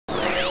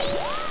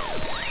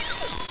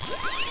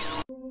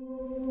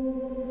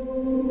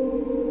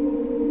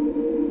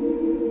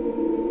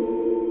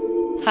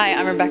Hi,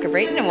 I'm Rebecca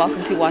Brayton and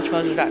welcome to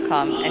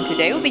WatchMojo.com, and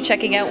today we'll be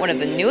checking out one of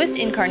the newest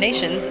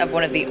incarnations of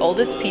one of the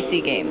oldest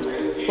PC games,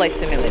 Flight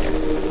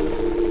Simulator.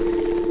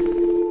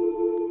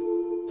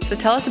 So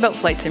tell us about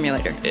Flight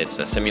Simulator. It's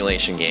a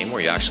simulation game where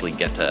you actually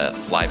get to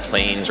fly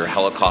planes or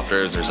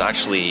helicopters. There's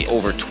actually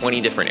over 20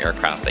 different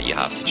aircraft that you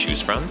have to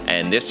choose from.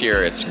 And this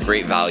year it's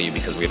great value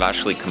because we've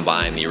actually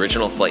combined the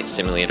original Flight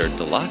Simulator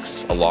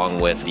Deluxe along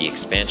with the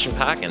expansion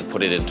pack and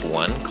put it into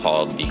one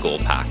called the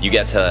Gold Pack. You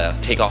get to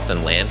take off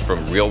and land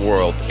from real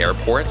world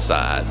airports.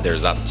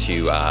 There's up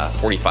to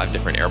 45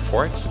 different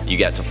airports. You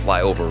get to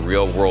fly over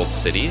real world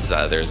cities.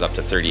 There's up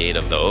to 38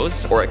 of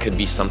those. Or it could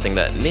be something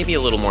that may be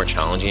a little more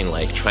challenging,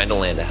 like trying to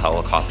land a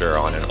helicopter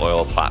on an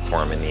oil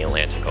platform in the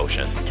Atlantic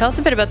Ocean. Tell us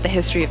a bit about the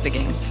history of the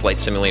game. Flight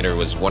Simulator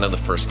was one of the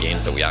first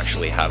games that we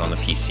actually had on the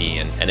PC,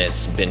 and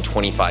it's been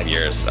 25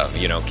 years of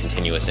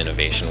continuous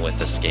innovation with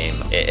this game.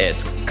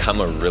 It's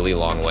come a really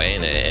long way,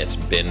 and it's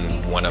been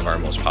one of our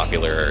most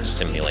popular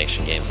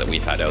simulation games that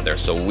we've had out there.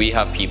 So we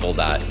have people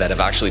that have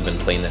actually been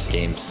playing this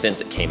game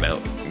since it came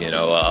out.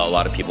 A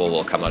lot of people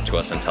will come up to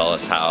us and tell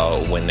us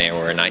how when they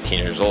were 19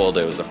 years old,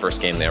 it was the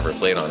first game they ever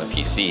played on a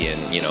PC,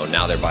 and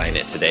now they're buying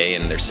it today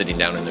and they're sitting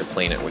down and they're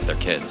playing it with their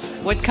kids.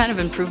 What kind of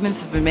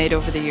improvements have been made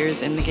over the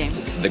years in the game?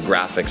 The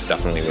graphics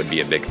definitely would be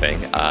a big thing.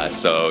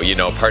 So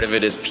part of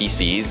it is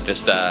PCs.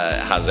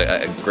 Vista has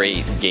a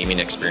great gaming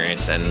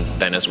experience, and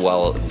then as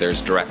well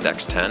there's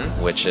DirectX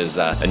 10, which is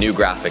a new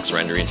graphics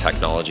rendering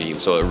technology.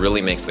 So it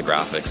really makes the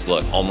graphics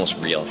look almost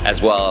real.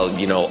 As well,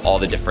 all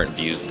the different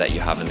views that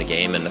you have in the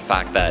game, and the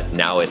fact that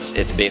now it's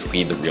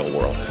basically the real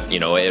world.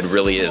 It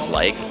really is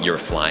like you're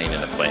flying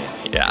in a plane.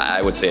 Yeah,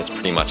 I would say it's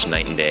pretty much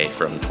night and day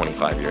from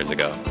 25 years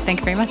ago. Thank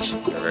you very much.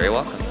 You're very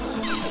welcome.